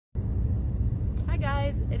Hi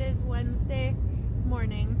guys, it is Wednesday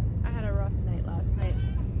morning. I had a rough night last night.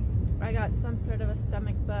 I got some sort of a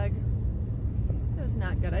stomach bug. It was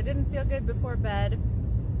not good. I didn't feel good before bed.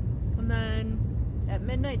 And then at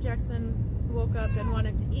midnight Jackson woke up and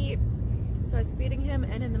wanted to eat. So I was feeding him,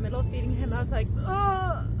 and in the middle of feeding him I was like,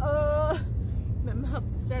 oh. My mouth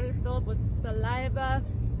started to fill up with saliva.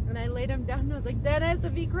 And I laid him down and I was like, Dennis,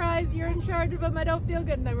 if he cries, you're in charge of him. I don't feel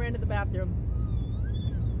good. And I ran to the bathroom.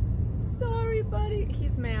 Sorry, buddy.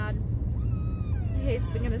 He's mad. He hates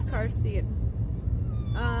being in his car seat.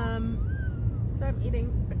 So I'm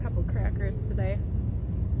eating a couple crackers today.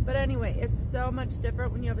 But anyway, it's so much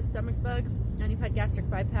different when you have a stomach bug and you've had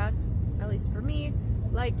gastric bypass, at least for me.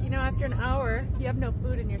 Like, you know, after an hour, you have no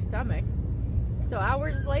food in your stomach. So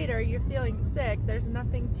hours later, you're feeling sick. There's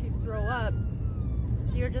nothing to throw up.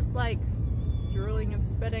 So you're just like drooling and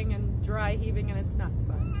spitting and dry heaving, and it's not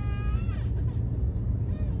fun.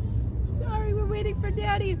 Sorry, we're waiting for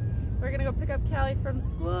Daddy. We're gonna go pick up Callie from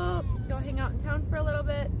school, go hang out in town for a little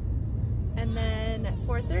bit, and then at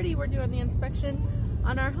 4:30 we're doing the inspection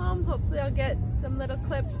on our home. Hopefully I'll get some little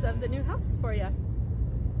clips of the new house for you.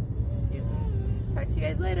 Excuse me. Talk to you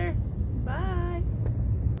guys later. Bye.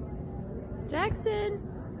 Jackson.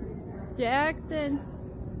 Jackson.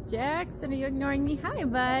 Jackson, are you ignoring me? Hi,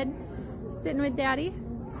 bud. Sitting with Daddy.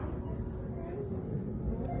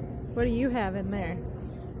 What do you have in there?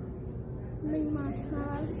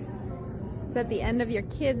 Marshmallows. It's at the end of your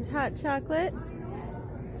kids' hot chocolate.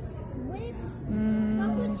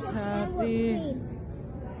 Coffee.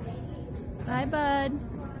 Hi, bud.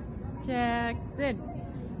 Jackson.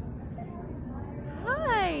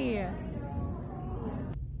 Hi.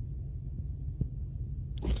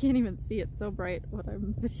 I can't even see it, so bright what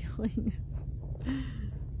I'm videoing.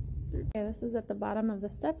 Okay, this is at the bottom of the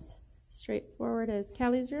steps. Straight forward is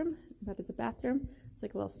Callie's room, but it's a bathroom. It's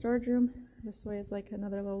like a little storage room. This way is like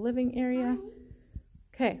another little living area.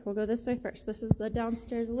 Okay, we'll go this way first. This is the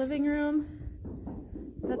downstairs living room.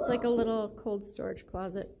 That's like a little cold storage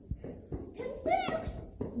closet.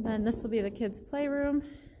 Then this will be the kids' playroom.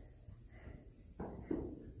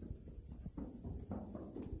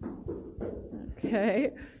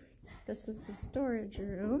 Okay, this is the storage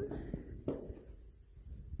room.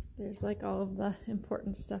 There's like all of the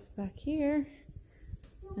important stuff back here.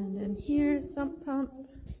 And then here, sump pump.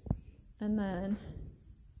 And then,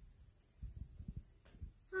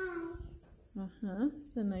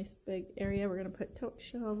 it's a nice big area. We're gonna put tote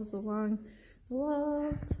shelves along the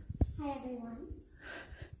walls. Hi, everyone.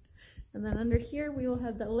 And then under here, we will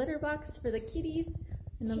have the litter box for the kitties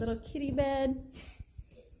and the little kitty bed.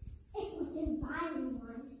 If we can find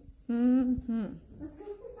one. Let's go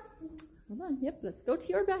to the bathroom. Hold on. Yep, let's go to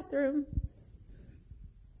your bathroom.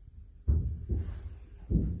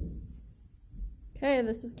 Okay,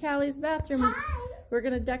 this is Callie's bathroom. Hi. We're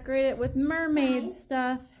gonna decorate it with mermaid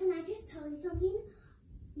stuff. Can I just tell you something?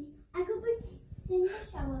 I could sit in the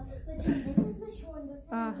shower, but this is the shower and this is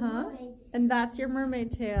the mermaid. And that's your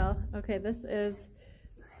mermaid tail. Okay, this is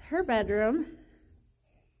her bedroom.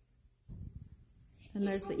 And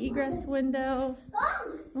there's the egress window.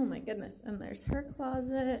 Oh my goodness. And there's her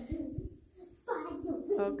closet.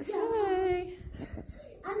 Okay.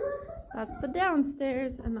 That's the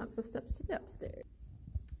downstairs, and that's the steps to the upstairs.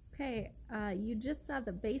 Okay, you just saw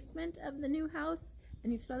the basement of the new house,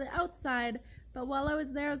 and you saw the outside. But while I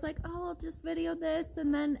was there, I was like, oh, I'll just video this,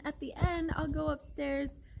 and then at the end, I'll go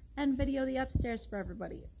upstairs and video the upstairs for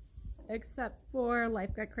everybody. Except for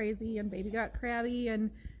life got crazy, and baby got crabby,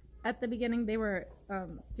 and at the beginning, they were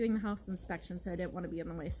doing the house inspection, so I didn't want to be in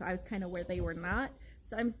the way, so I was kind of where they were not.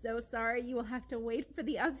 So I'm so sorry. You will have to wait for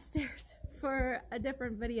the upstairs for a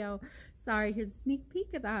different video. Sorry, here's a sneak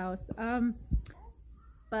peek of the house.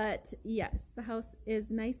 But yes, the house is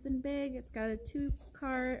nice and big. It's got a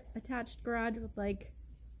 2-car attached garage with like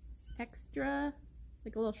extra,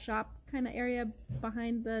 like a little shop kind of area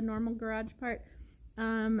behind the normal garage part.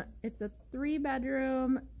 It's a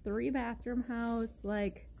 3-bedroom, 3-bathroom house,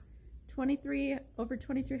 like over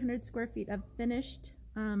 2,300 square feet of finished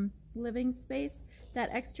living space. That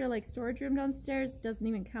extra like storage room downstairs doesn't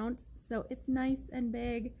even count, so it's nice and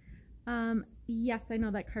big. Yes, I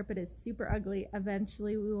know that carpet is super ugly.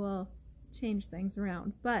 Eventually we will change things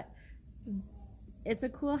around, but it's a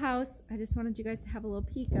cool house. I just wanted you guys to have a little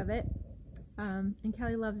peek of it. And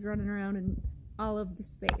Callie loves running around in all of the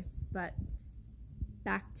space, but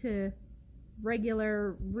back to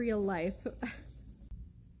regular real life.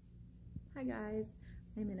 Hi guys,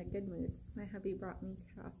 I'm in a good mood. My hubby brought me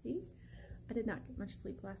coffee. I did not get much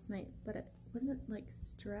sleep last night, but it wasn't like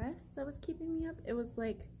stress that was keeping me up. It was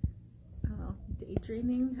like, I don't know,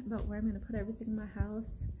 daydreaming about where I'm going to put everything in my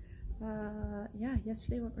house. Yeah,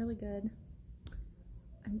 yesterday went really good.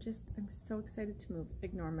 I'm so excited to move.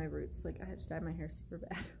 Ignore my roots. Like, I had to dye my hair super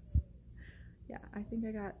bad. Yeah, I think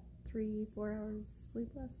I got 3-4 hours of sleep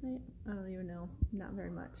last night. I don't even know. Not very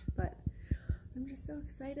much, but I'm just so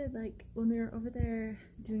excited. Like, when we were over there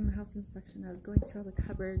doing the house inspection, I was going through all the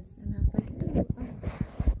cupboards, and I was like, ooh,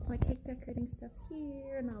 I'll my cake decorating stuff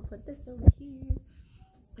here, and I'll put this over here.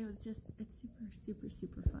 It's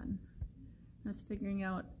super fun. I was figuring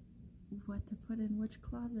out what to put in which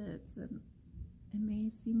closets, and it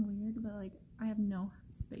may seem weird, but like, I have no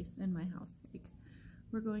space in my house. Like,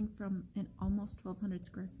 we're going from an almost 1,200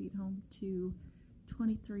 square feet home to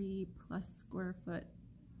 23 plus square foot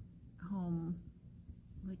home,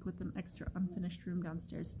 like with an extra unfinished room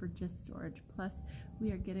downstairs for just storage. Plus,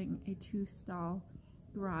 we are getting a 2-stall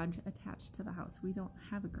garage attached to the house. We don't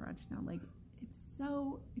have a garage now. Like, it's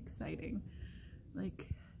so exciting. Like,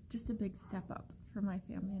 just a big step up for my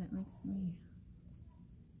family, and it makes me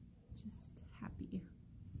just happy.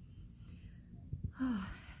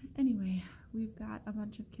 Anyway, we've got a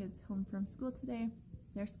bunch of kids home from school today.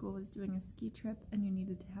 Their school was doing a ski trip, and you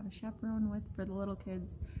needed to have a chaperone with for the little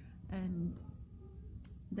kids, and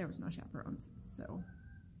there was no chaperones, so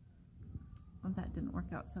that didn't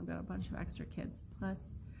work out. So I've got a bunch of extra kids. Plus,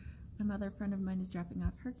 another friend of mine is dropping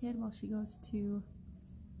off her kid while she goes to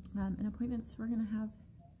an appointment, so we're gonna have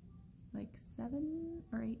like 7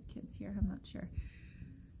 or 8 kids here. I'm not sure.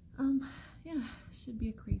 Yeah, should be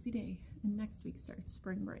a crazy day. And next week starts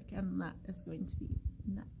spring break, and that is going to be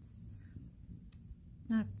nuts.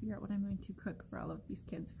 Now I have to figure out what I'm going to cook for all of these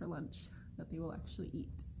kids for lunch that they will actually eat.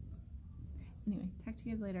 Anyway, talk to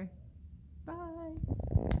you guys later. Bye.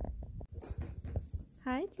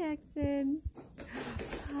 Hi, Jackson.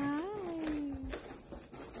 Hi.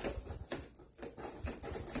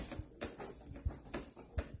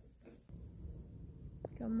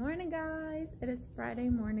 Good morning, guys. It is Friday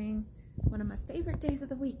morning, one of my favorite days of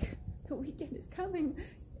the week. The weekend is coming.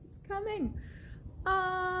 It's coming.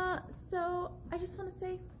 So I just want to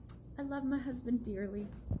say I love my husband dearly.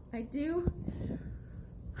 I do.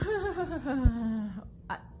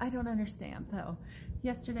 I don't understand, though.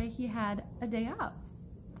 Yesterday he had a day off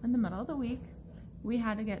in the middle of the week. We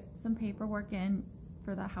had to get some paperwork in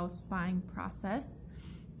for the house buying process,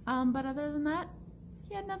 but other than that,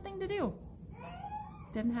 he had nothing to do.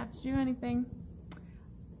 Didn't have to do anything.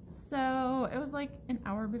 So it was like an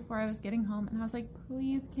hour before I was getting home, and I was like,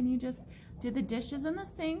 please, can you just do the dishes in the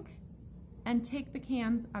sink and take the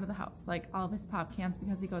cans out of the house, like all of his pop cans,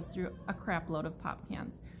 because he goes through a crap load of pop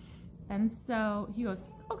cans. And so he goes,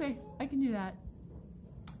 okay, I can do that.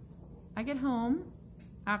 I get home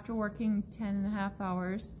after working 10.5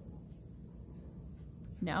 hours.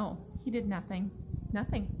 No, he did nothing.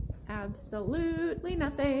 Nothing. Absolutely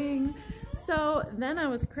nothing. So then I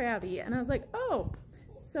was crabby, and I was like, oh,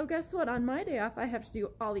 so guess what? On my day off, I have to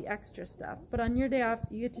do all the extra stuff. But on your day off,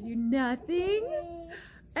 you get to do nothing.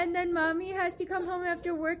 And then mommy has to come home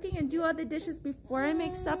after working and do all the dishes before I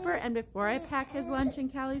make supper and before I pack his lunch and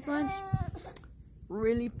Callie's lunch.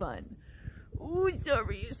 Really fun. Oh,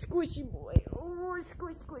 sorry, squishy boy. Oh,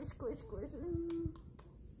 squish, squish, squish, squish.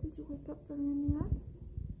 Did you wake up from your nap?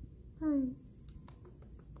 Hi.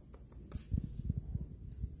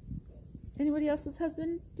 Anybody else's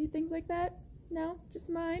husband do things like that? No? Just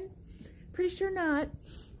mine? Pretty sure not.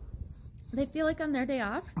 They feel like on their day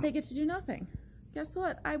off, they get to do nothing. Guess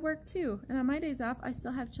what? I work too. And on my days off, I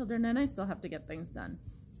still have children, and I still have to get things done.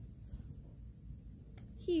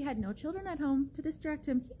 He had no children at home to distract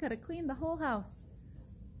him. He could have cleaned the whole house.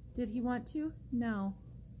 Did he want to? No.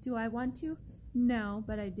 Do I want to? No,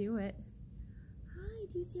 but I do it. Hi,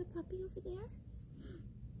 do you see a puppy over there?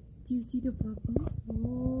 Do you see the puppy?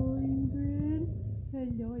 Oh, Ingrid.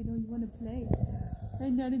 Hello, I know you want to play.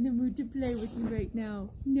 I'm not in the mood to play with you right now.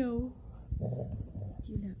 No.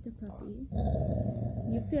 Do you love the puppy?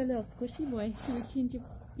 You feel a little squishy, boy. Should we change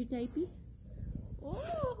your diaper?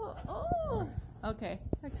 Oh. Okay,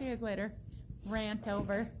 talk to you guys later. Rant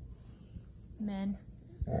over. Men.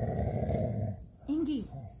 Ingy,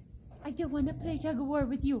 I don't want to play tug of war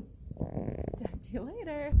with you. Talk to you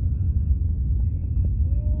later.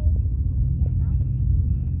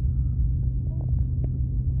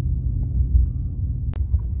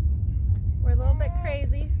 We're a little bit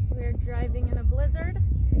crazy. We're driving in a blizzard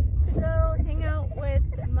to go hang out with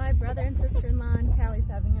my brother and sister-in-law, and Callie's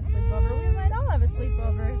having a sleepover. We might all have a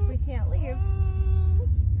sleepover if we can't leave.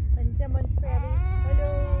 And someone's crabby.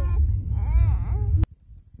 Hello.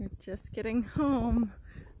 We're just getting home.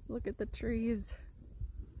 Look at the trees.